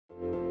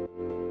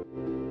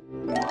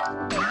The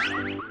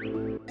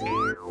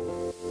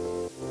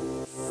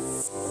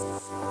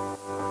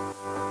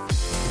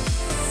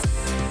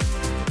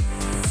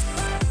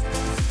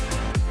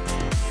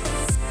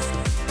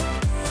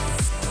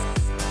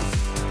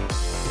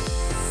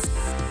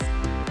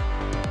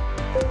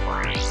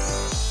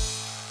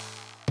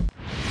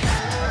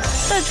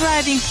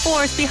driving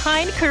force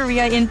behind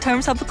Korea in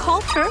terms of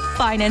culture,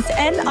 finance,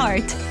 and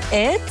art.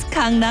 It's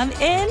Gangnam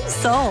in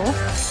Seoul.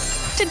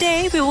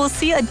 Today, we will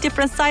see a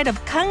different side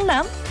of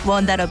Gangnam,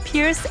 one that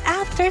appears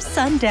after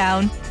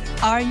sundown.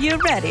 Are you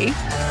ready?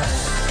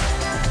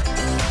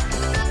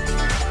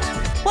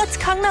 What's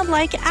Gangnam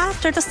like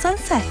after the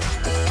sunset?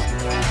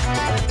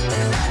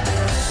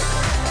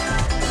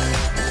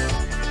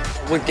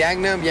 With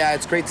Gangnam, yeah,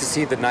 it's great to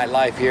see the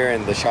nightlife here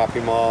and the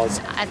shopping malls.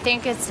 I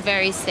think it's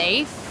very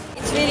safe.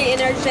 It's really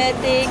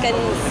energetic and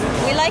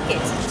we like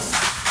it.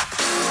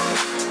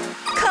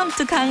 Come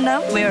to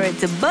Gangnam, where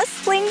it's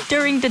bustling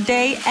during the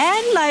day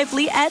and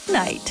lively at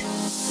night.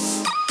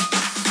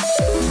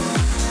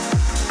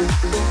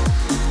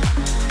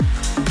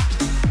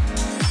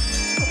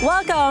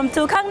 Welcome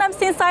to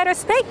Gangnam's Insider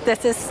Speak.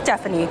 This is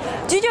Stephanie.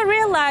 Did you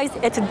realize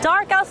it's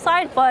dark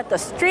outside, but the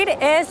street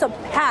is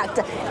packed?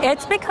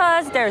 It's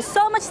because there's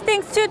so much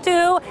things to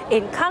do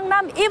in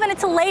Gangnam, even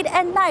it's late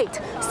at night.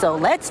 So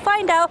let's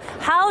find out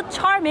how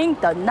charming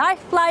the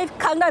nightlife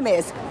Gangnam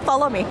is.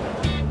 Follow me.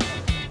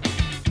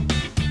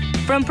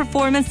 From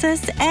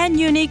performances and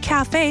unique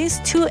cafes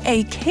to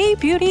a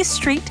K-beauty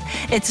street,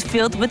 it's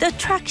filled with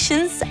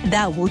attractions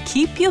that will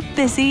keep you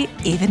busy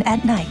even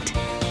at night.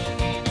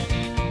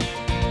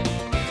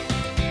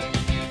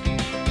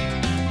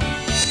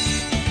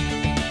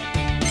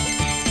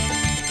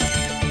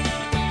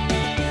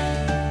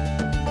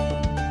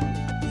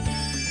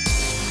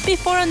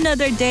 Before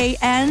another day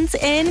ends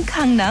in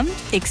Gangnam,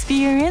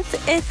 experience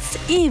its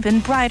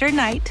even brighter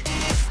night.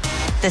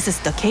 This is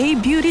the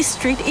K-beauty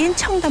street in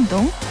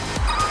Cheongdam-dong.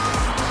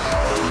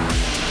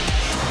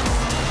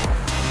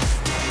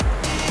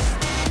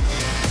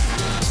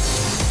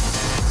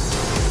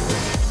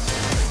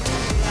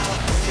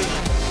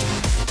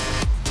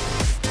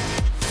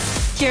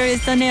 Here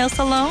is the nail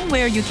salon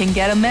where you can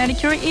get a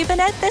manicure even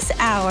at this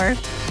hour.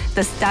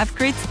 The staff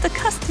greets the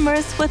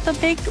customers with a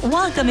big,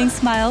 welcoming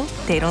smile.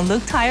 They don't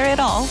look tired at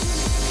all.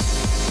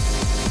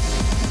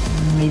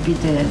 Maybe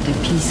the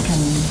piece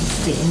can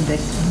stay in the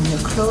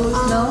clothes,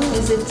 no?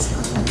 Is it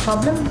a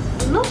problem?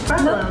 No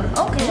problem.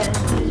 No? Okay.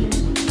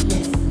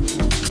 Yes.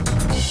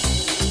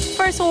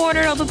 First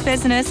order of a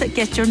business,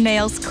 get your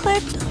nails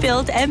clipped,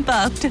 filled, and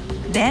buffed.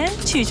 Then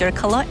choose your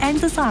color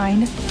and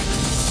design.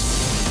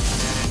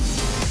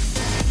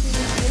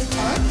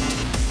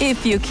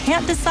 If you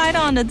can't decide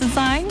on the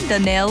design, the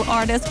nail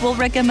artist will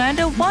recommend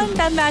one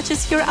that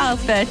matches your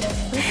outfit.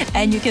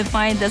 And you can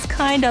find this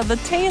kind of a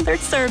tailored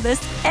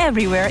service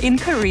everywhere in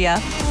Korea.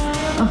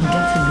 Oh,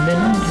 that's a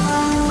blender.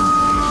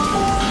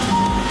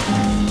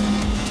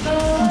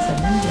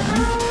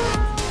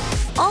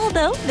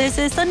 Although this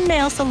is a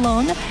nail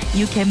salon,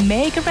 you can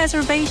make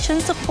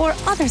reservations for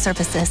other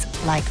services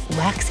like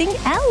waxing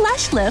and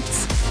lash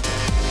lifts.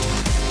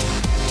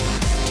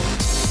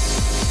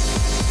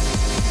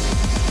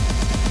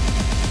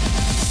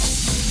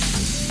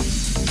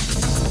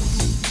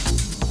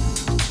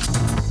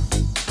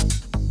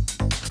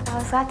 I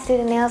was glad to do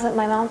the nails with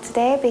my mom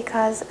today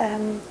because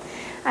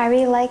I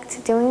really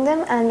liked doing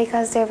them and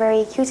because they're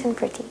very cute and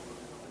pretty.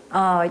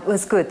 It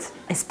was good,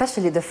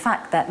 especially the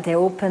fact that they're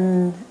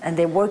open and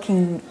they're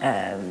working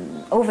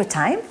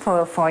overtime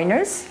for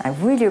foreigners. I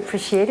really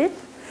appreciate it.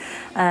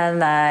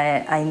 And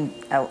I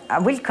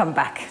will come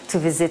back to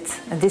visit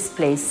this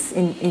place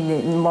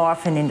more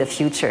often in the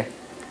future.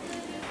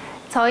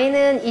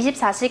 저희는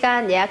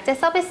 24시간 예약제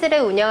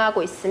서비스를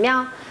운영하고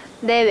있으며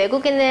내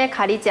외국인을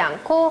가리지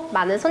않고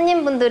많은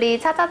손님분들이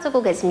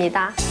찾아주고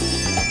계십니다.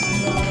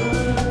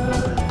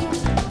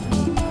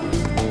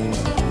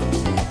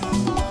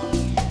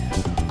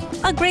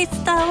 A great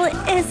style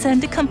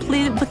isn't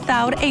complete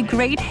without a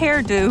great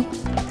hairdo.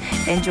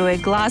 Enjoy a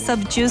glass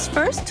of juice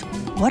first.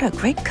 What a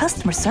great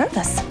customer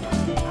service.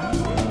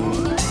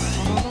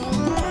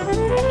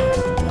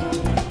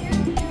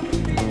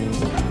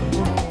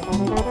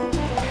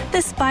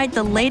 Despite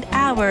the late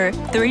hour,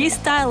 3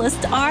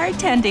 stylists are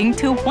attending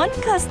to 1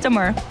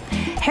 customer.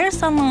 Hair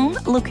salon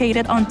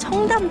located on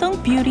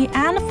Cheongdam-dong Beauty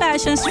and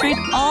Fashion Street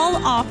all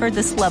offer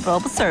this level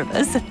of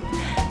service.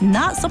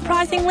 Not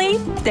surprisingly,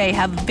 they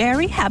have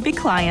very happy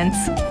clients.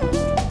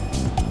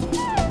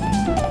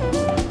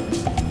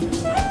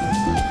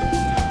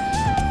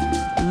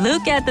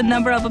 Look at the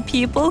number of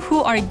people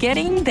who are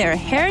getting their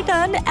hair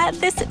done at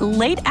this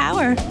late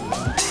hour.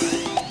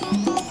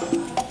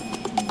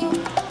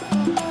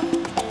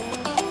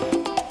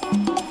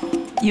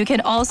 You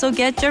can also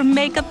get your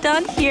makeup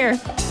done here.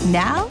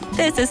 Now,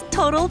 this is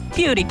total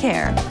beauty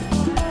care.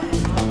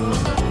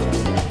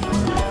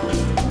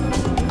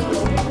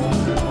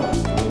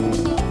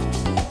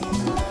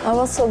 I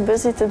was so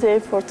busy today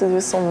to do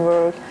some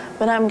work,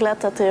 but I'm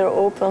glad that they are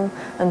open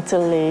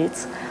until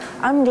late.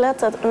 I'm glad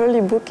that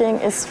early booking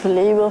is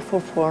available for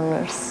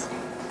foreigners.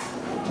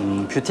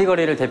 뷰티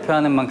거리를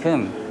대표하는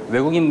만큼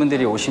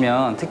외국인분들이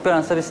오시면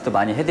특별한 서비스도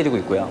많이 해드리고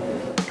있고요.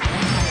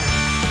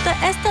 The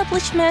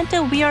establishment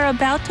we are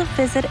about to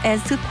visit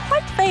is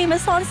quite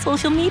famous on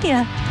social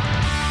media.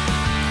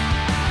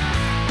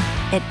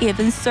 It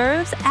even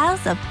serves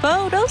as a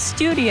photo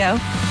studio.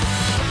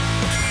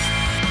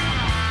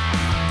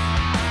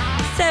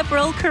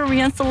 Several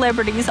Korean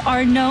celebrities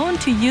are known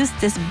to use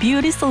this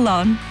beauty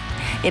salon.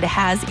 It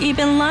has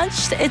even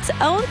launched its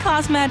own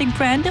cosmetic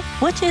brand,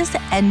 which is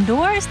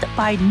endorsed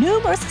by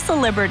numerous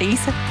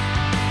celebrities.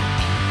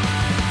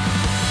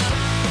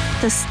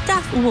 The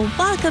staff will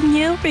welcome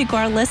you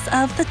regardless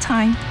of the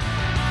time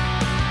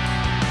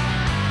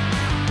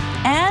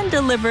and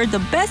deliver the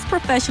best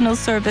professional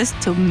service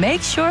to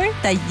make sure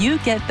that you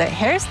get the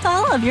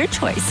hairstyle of your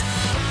choice.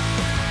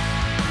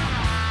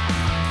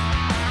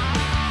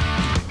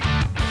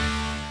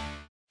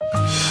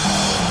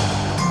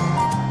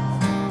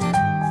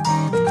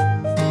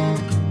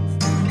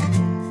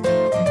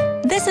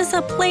 This is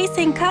a place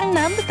in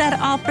Gangnam that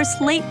offers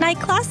late-night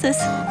classes.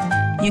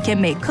 You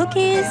can make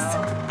cookies,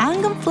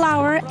 Gangnam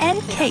flour,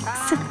 and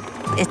cakes.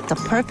 It's the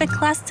perfect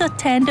class to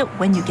attend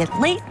when you get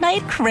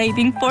late-night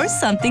craving for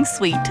something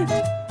sweet.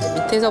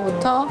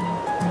 밑에서부터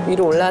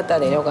위로 올라갔다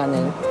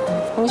내려가는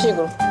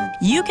형식으로.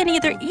 You can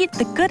either eat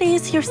the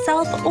goodies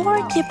yourself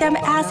or give them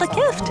as a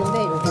gift. 근데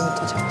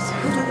여기부터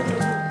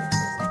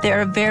잡았어요. There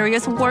are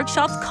various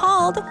workshops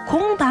called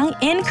공방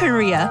in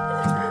Korea.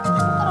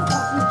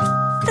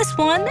 This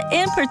one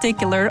in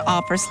particular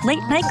offers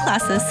late-night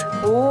classes.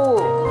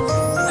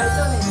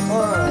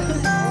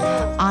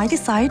 I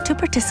decided to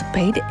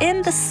participate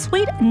in the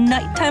sweet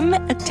nighttime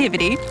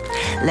activity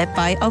led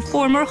by a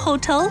former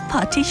hotel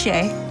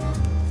patissier.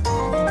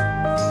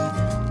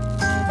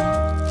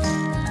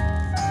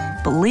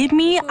 Believe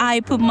me,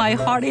 I put my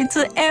heart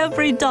into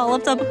every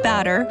dollop of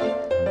batter.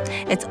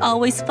 It's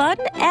always fun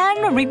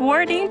and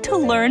rewarding to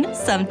learn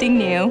something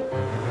new.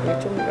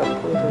 좀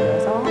옆으로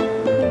돌려서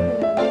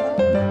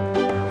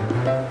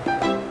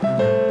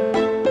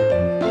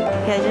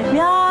이렇게 해주면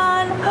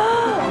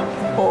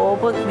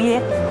 5분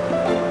위에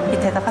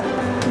밑에다가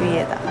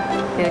위에다가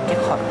이렇게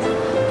걸어.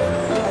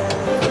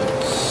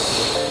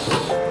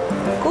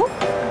 그리고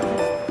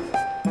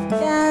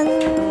짠.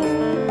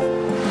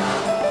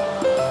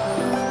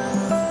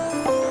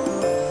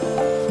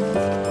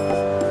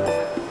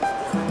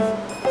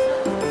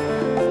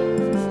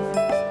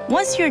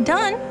 Once you're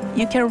done,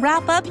 you can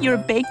wrap up your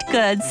baked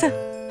goods.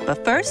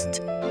 But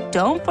first,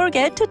 don't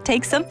forget to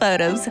take some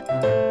photos.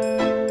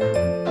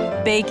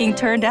 Baking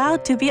turned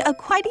out to be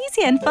quite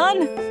easy and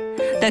fun.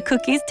 The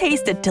cookies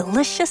tasted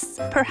delicious,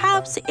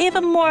 perhaps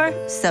even more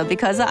so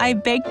because I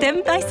baked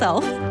them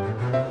myself.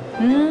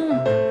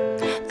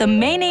 The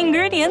main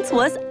ingredients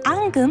was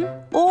Gangnam,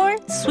 or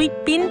sweet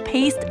bean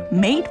paste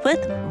made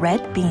with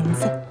red beans.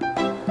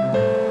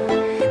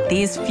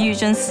 These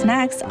fusion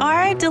snacks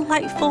are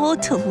delightful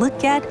to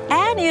look at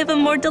and even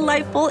more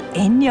delightful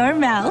in your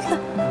mouth.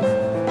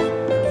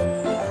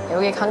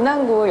 여기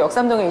강남구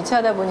역삼동에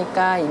위치하다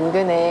보니까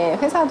인근에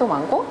회사도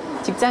많고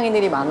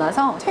직장인들이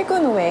많아서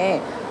퇴근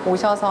후에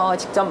오셔서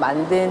직접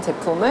만든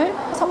제품을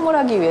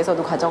선물하기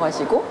위해서도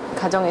가져가시고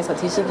가정에서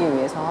드시기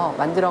위해서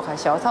만들어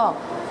가셔서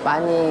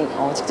많이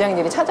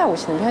직장인들이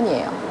찾아오시는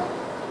편이에요.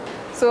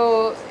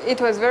 So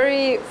it was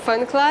very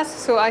fun class.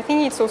 So I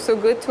think it's also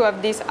good to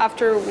have this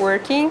after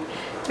working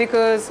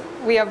because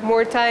we have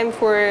more time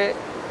for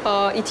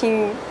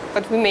eating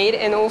what we made,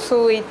 and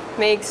also it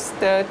makes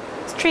the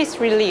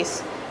stress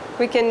release.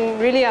 We can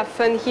really have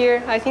fun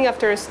here. I think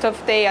after a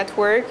tough day at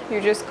work,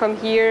 you just come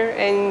here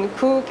and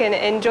cook and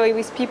enjoy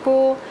with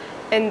people.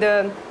 And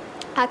the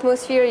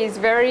atmosphere is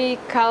very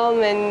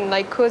calm and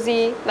like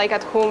cozy, like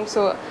at home.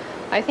 So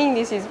I think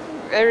this is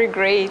very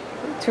great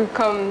to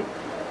come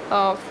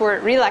for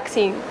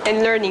relaxing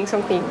and learning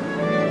something.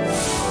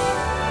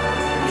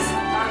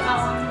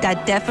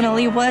 That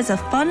definitely was a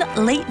fun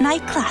late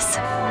night class.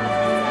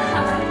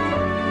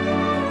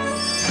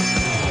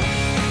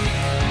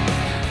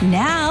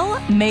 Now,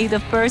 may the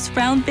first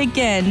round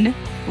begin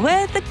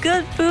with the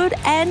good food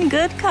and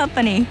good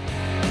company.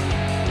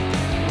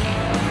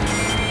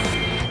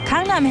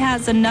 Gangnam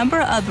has a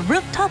number of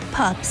rooftop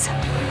pubs.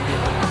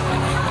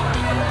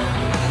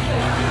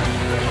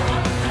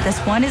 This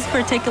one is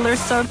particular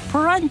served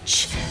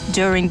brunch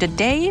during the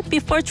day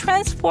before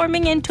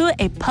transforming into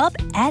a pub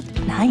at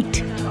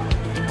night.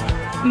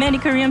 Many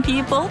Korean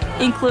people,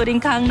 including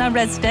Gangnam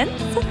residents,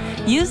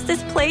 use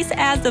this place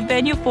as a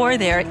venue for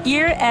their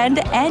year-end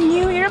and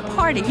New Year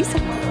parties.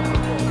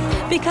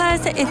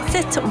 Because it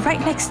sits right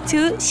next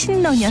to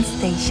Shinonyeon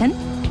Station,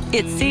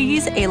 it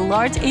sees a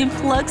large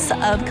influx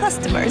of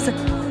customers.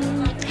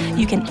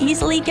 You can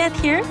easily get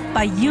here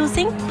by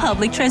using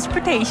public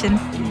transportation.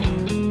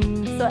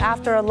 So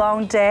after a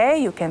long day,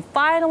 you can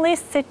finally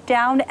sit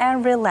down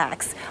and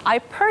relax. I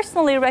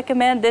personally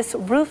recommend this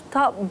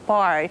rooftop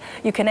bar.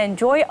 You can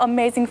enjoy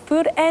amazing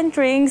food and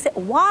drinks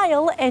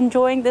while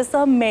enjoying this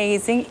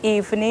amazing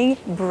evening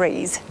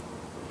breeze.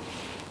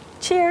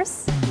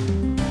 Cheers!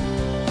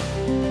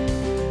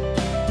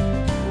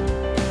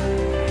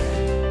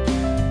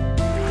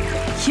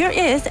 Here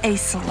is a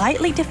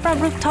slightly different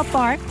rooftop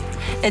bar.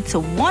 It's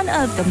one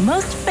of the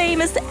most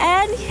famous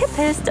and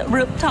hippest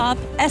rooftop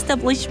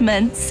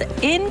establishments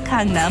in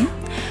Gangnam,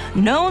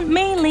 known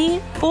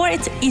mainly for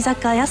its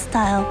izakaya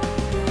style.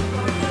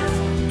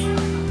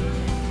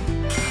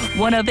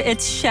 One of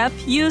its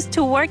chefs used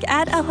to work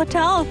at a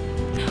hotel,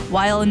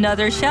 while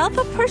another chef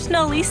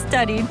personally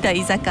studied the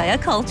izakaya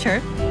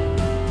culture.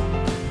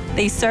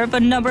 They serve a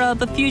number of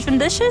fusion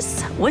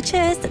dishes, which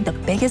is the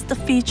biggest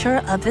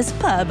feature of this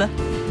pub.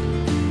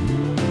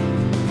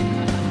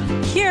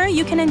 Here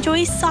you can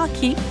enjoy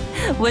sake,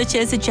 which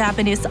is a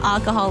Japanese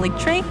alcoholic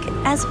drink,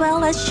 as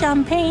well as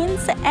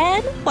champagnes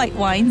and white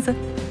wines. Do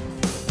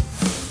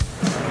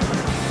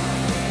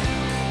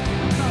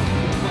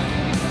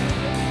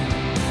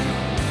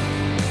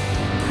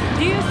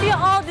you see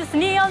all these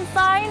neon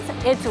signs?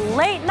 It's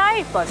late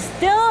night, but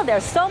still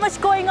there's so much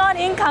going on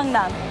in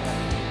Gangnam.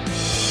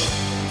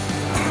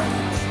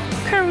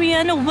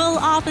 Korean will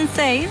often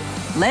say,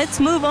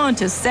 let's move on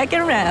to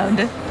second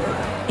round.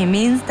 It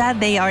means that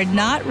they are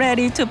not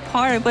ready to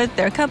part with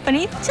their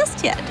company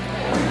just yet.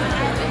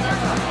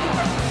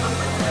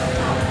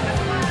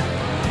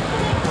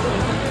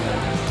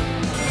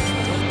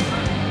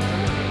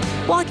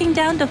 Walking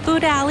down the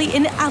food alley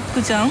in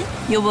Apgujeong,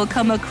 you will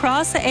come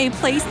across a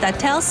place that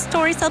tells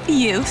stories of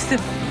youth.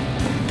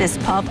 This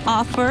pub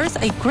offers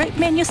a great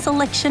menu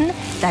selection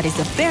that is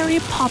very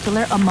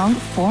popular among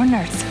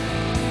foreigners.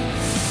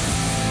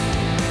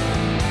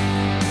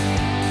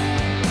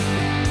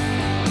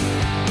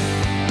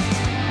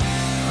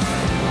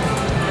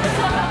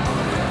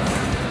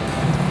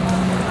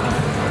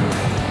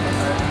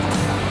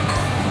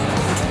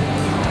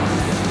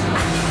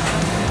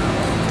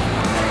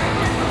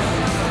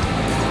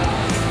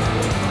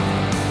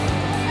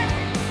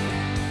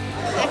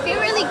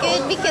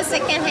 Because I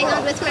can hang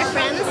out with my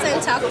friends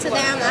and talk to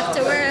them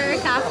after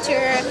work, after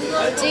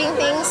doing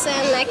things,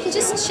 and I can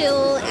just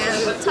chill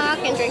and talk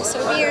and drink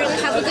some beer and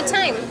have a good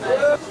time.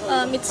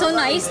 It's so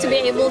nice to be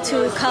able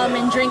to come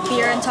and drink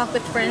beer and talk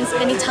with friends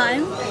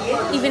anytime,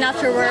 even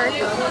after work,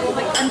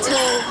 until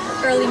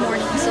early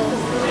morning, so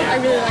I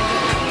really like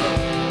it.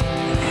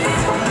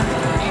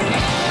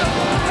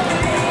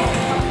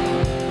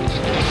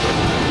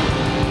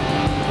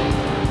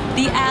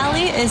 The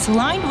alley is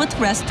lined with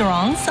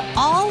restaurants,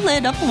 all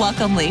lit up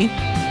welcomely.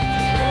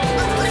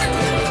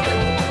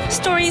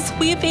 Stories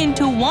weave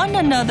into one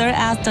another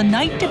as the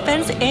night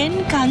deepens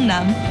in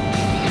Gangnam.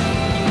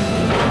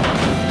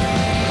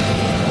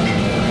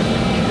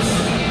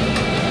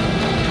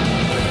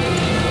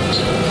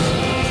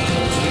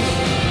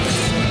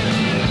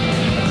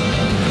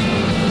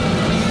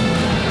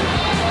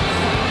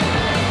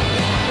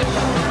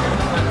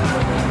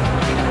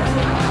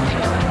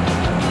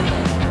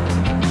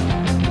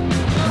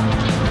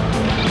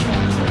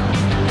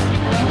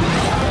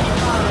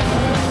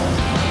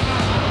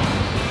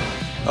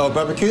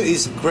 Barbecue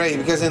is great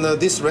because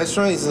this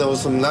restaurant is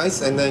also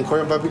nice, and then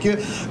Korean barbecue,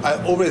 I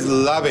always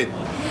love it.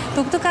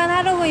 독특한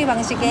하루구이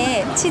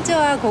방식에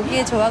치즈와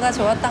고기의 조화가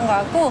좋았던 것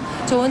같고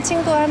좋은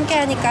친구와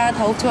함께하니까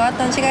더욱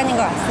좋았던 시간인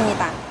것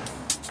같습니다.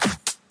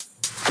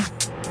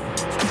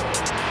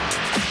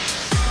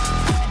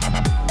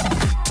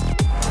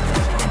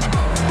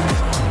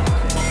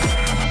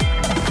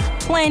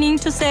 Planning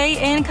to stay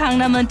in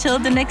Gangnam until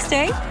the next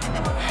day?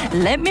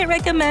 Let me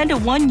recommend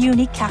one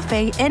unique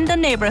cafe in the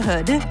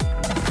neighborhood.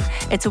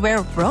 It's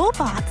where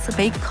robots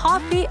make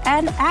coffee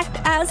and act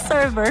as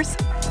servers.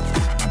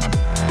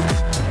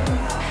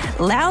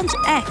 Lounge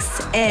X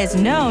is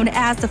known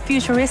as the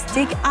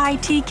futuristic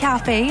IT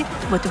cafe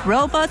with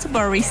robot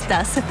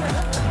baristas.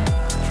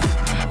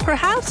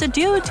 Perhaps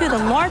due to the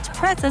large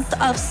presence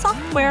of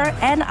software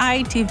and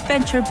IT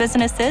venture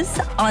businesses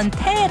on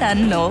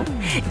Taeran-no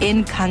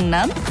in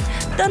Gangnam,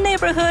 the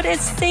neighborhood is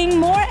seeing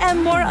more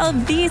and more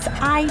of these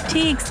IT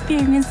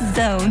experience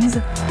zones.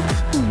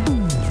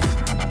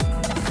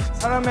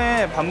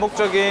 사람의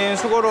반복적인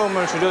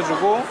수고로움을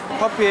줄여주고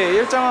커피의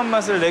일정한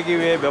맛을 내기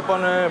위해 몇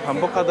번을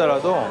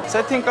반복하더라도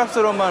세팅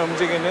값으로만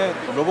움직이는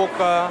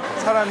로봇과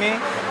사람이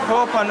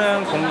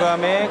협업하는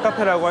공감의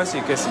카페라고 할 수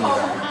있겠습니다.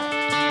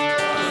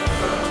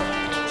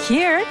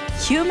 Here,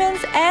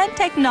 humans and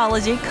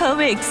technology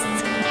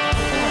coexist.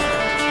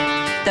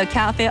 The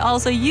cafe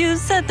also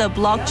uses the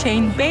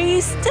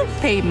blockchain-based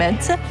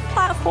payment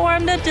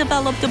platform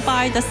developed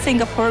by the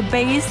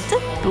Singapore-based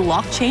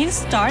blockchain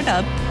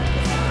startup.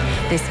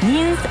 This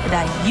means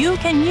that you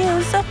can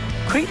use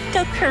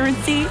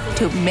cryptocurrency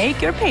to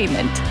make your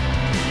payment.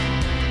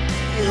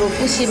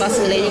 로봇이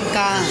맛을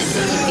내니까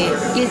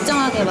이게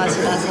일정하게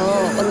맛이 나서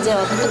언제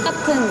와도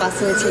똑같은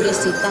맛을 즐길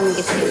수 있다는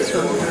게 제일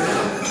좋은 것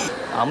같아요.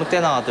 아무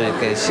때나 와도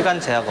이렇게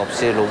시간 제약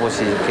없이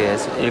로봇이 이렇게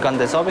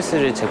일관된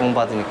서비스를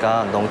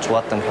제공받으니까 너무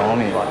좋았던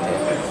경험인 것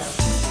같아요.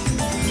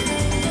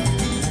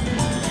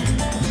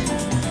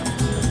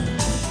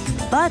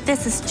 But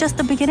this is just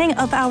the beginning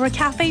of our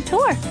cafe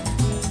tour.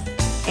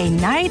 A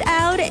night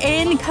out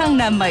in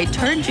Gangnam might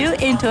turn you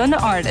into an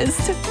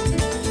artist.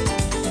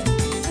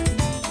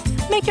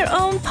 Make your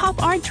own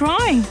pop art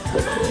drawing.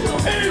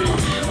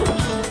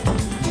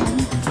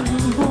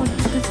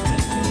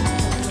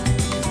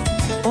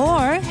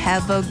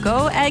 Have a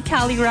go at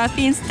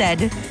calligraphy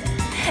instead.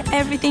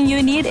 Everything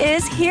you need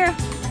is here,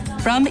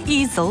 from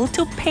easel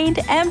to paint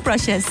and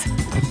brushes.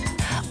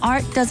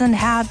 Art doesn't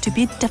have to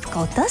be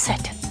difficult, does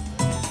it?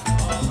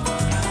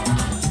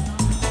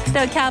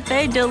 The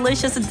cafe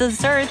delicious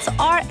desserts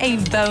are a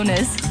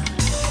bonus.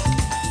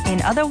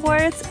 In other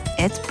words,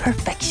 it's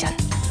perfection.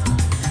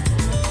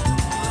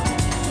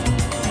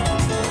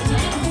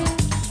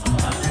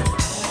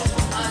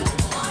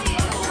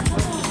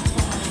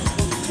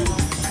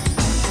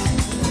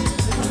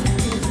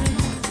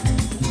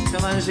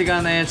 편한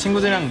시간에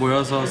친구들이랑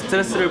모여서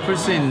스트레스를 풀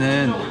수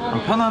있는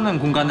편안한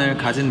공간을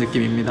가진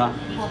느낌입니다.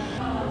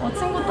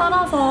 친구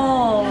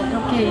따라서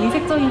이렇게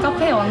이색적인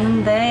카페에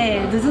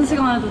왔는데 늦은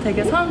시간에도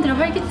되게 사람들이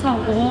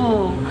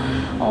활기차고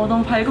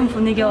너무 밝은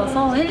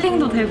분위기여서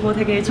힐링도 되고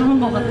되게 좋은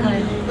것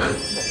같아요.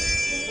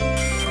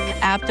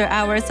 After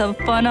hours of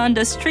fun on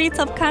the streets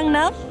of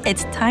Gangnam,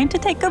 it's time to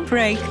take a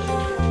break.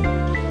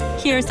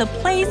 Here's a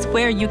place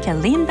where you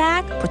can lean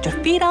back, put your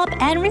feet up,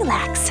 and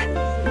relax.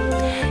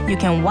 You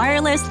can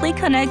wirelessly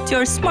connect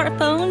your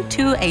smartphone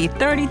to a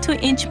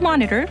 32-inch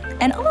monitor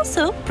and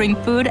also bring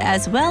food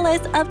as well as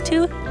up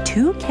to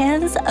 2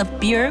 cans of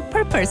beer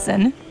per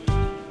person.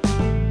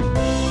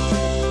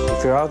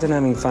 If you're out and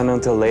having fun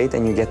until late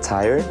and you get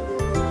tired,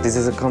 this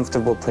is a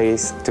comfortable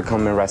place to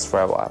come and rest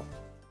for a while.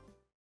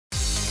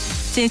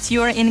 Since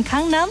you're in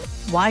Gangnam,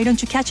 why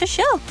don't you catch a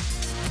show?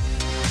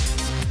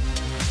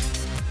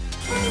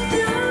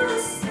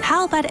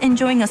 How about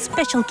enjoying a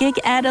special gig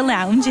at a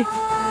lounge?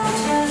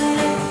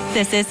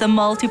 This is a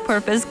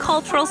multi-purpose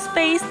cultural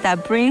space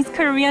that brings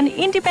Korean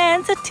indie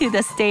bands to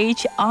the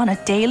stage on a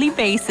daily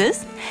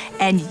basis,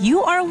 and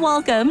you are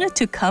welcome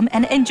to come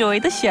and enjoy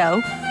the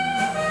show.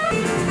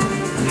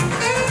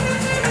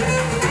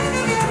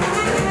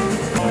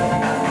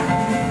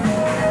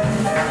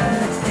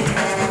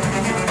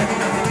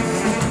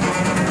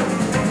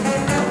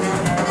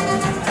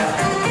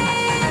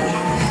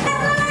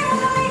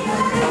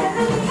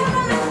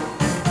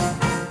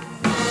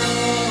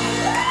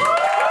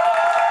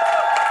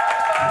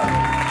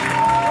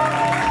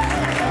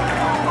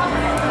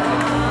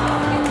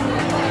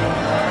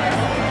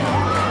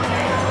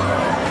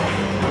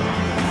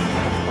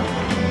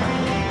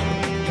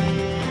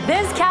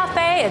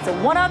 It's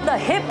one of the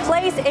hip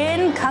places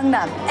in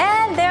Gangnam,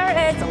 and there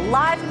is a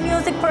live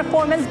music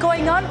performance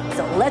going on,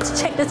 so let's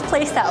check this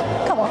place out.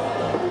 Come on.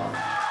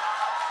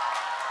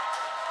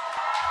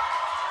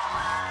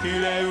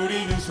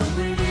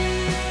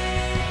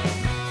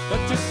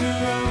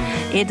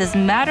 It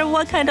doesn't matter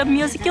what kind of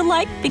music you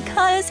like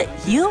because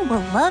you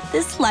will love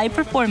this live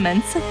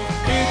performance.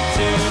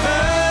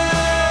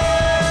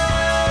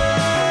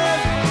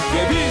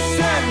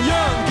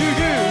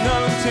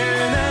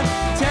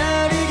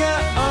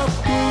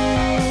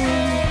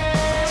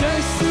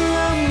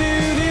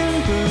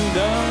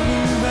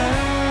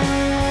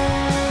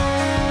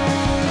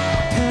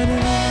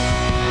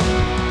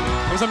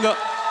 감사합니다.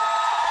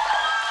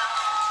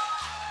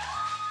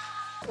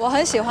 我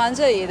很喜欢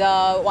这里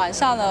的晚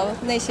上的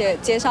那些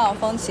街上的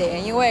风景，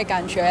因为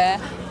感觉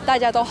大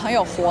家都很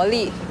有活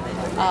力，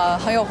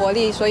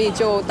所以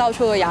就到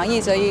处洋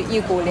溢着一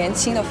股年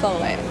轻的氛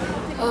围。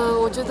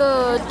我觉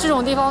得这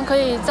种地方可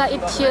以在一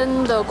天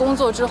的工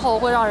作之后，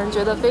会让人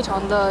觉得非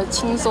常的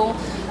轻松，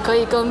可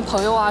以跟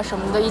朋友啊什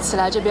么的一起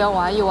来这边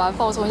玩一玩，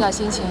放松一下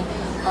心情，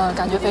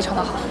感觉非常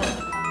的好。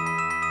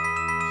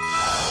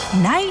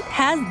Night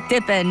has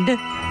deepened.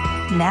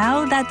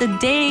 Now that the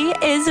day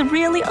is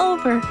really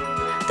over,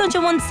 don't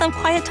you want some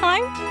quiet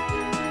time?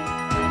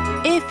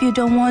 If you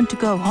don't want to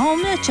go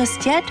home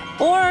just yet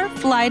or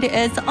flight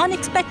is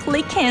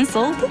unexpectedly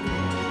cancelled,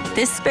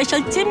 this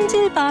special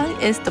찜질방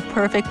is the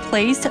perfect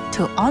place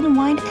to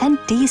unwind and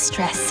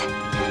de-stress.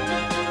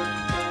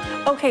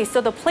 Okay,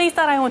 so the place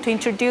that I want to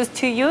introduce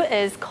to you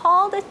is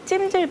called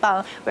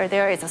찜질방, where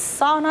there is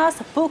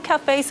saunas, book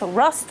cafes,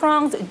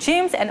 restaurants,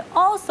 gyms, and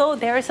also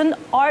there is an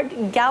art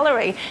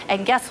gallery.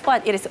 And guess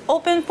what? It is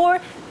open for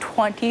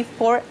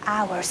 24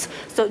 hours.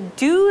 So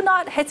do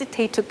not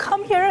hesitate to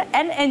come here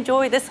and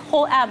enjoy this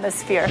whole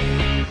atmosphere.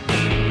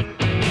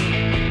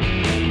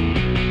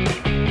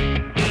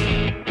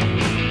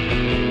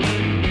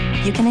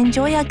 You can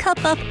enjoy a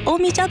cup of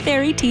omija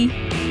berry tea.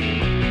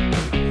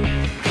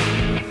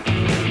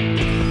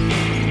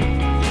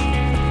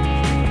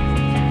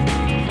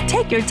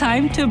 Take your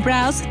time to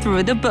browse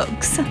through the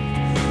books.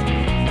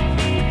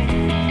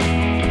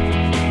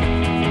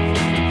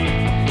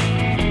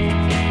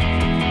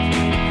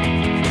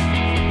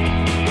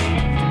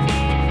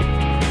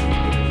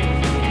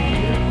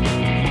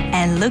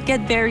 And look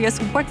at various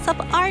works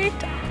of art,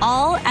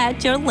 all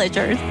at your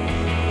leisure.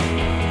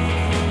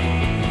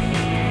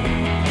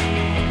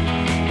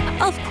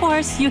 Of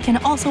course, you can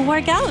also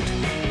work out.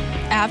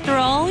 After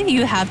all,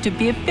 you have to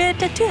be fit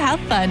to have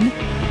fun.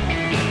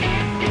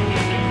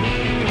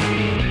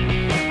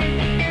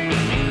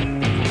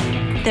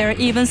 There are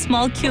even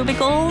small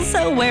cubicles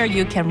where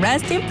you can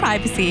rest in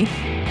privacy.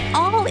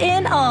 All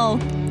in all,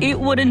 it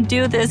wouldn't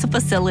do this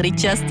facility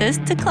justice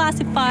to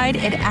classify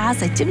it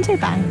as a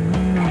찜질방.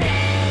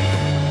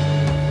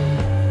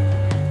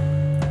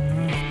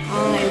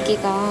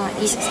 여기가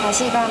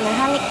 24시간을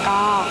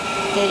하니까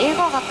이제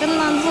일과가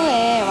끝난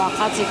후에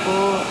와가지고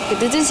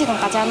늦은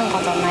시간까지 하는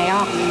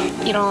거잖아요.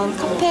 이런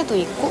카페도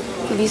있고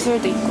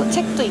미술도 있고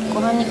책도 있고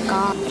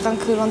하니까 약간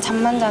그런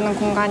잠만 자는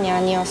공간이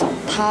아니어서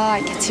다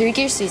이렇게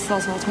즐길 수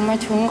있어서 정말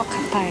좋은 것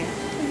같아요.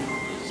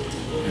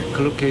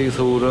 클럽K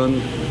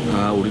서울은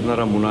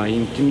우리나라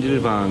문화인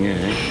찜질방의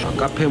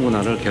카페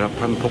문화를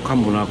결합한 복합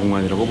문화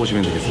공간이라고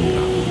보시면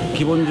되겠습니다.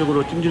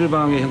 기본적으로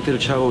찜질방의 형태를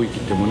취하고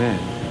있기 때문에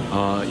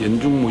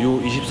연중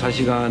무휴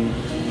 24시간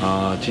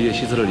지의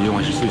시설을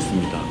이용하실 수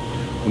있습니다.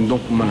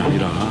 운동뿐만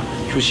아니라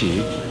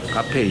휴식,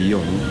 카페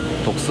이용,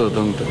 독서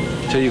등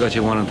저희가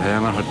제공하는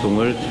다양한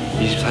활동을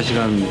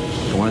 24시간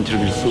동안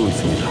즐길 수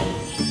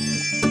있습니다.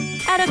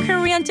 At a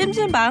Korean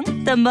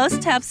jimjilbang, the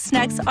must-have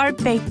snacks are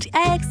baked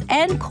eggs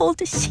and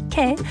cold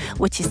shike,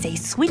 which is a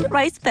sweet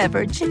rice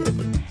beverage.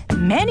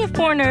 Many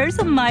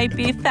foreigners might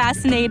be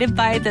fascinated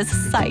by this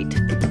sight.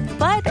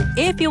 But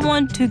if you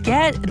want to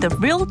get the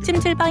real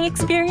jimjilbang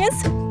experience,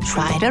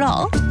 try it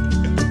all.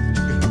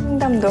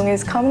 Gangnam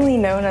is commonly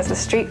known as a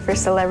street for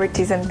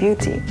celebrities and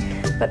beauty.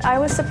 But I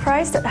was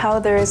surprised at how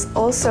there is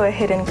also a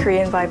hidden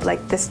Korean vibe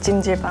like this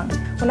jimjilbang.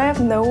 When I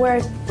have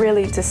nowhere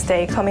really to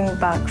stay coming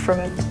back from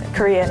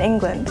Korea and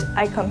England,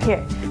 I come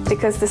here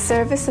because the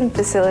service and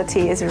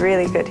facility is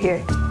really good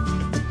here.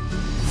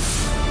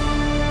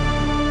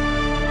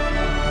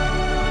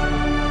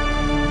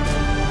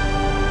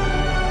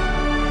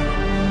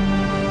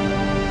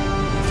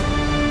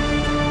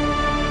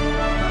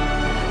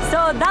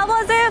 So that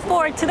was it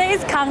for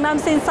today's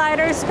Gangnam's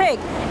Insider's Pick.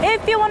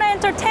 If you want to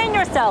entertain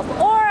yourself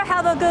or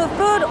have a good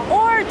food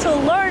or to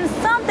learn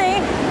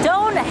something,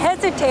 don't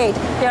hesitate.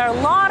 There are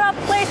a lot of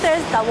places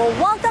that will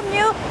welcome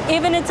you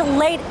even it's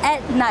late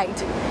at night.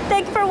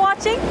 Thank you for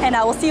watching and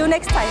I will see you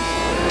next time.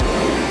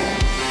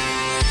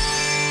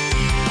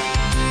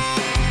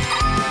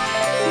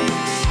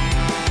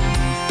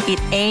 It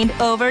ain't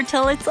over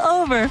till it's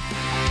over.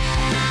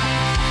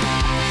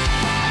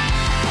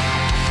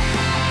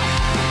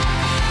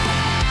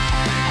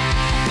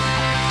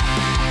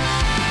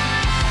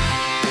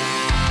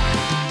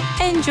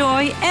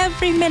 Enjoy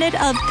every minute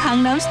of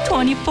Gangnam's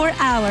 24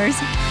 hours.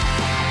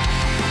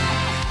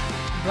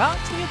 Brought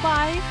to you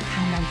by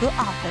Gangnam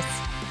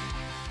office.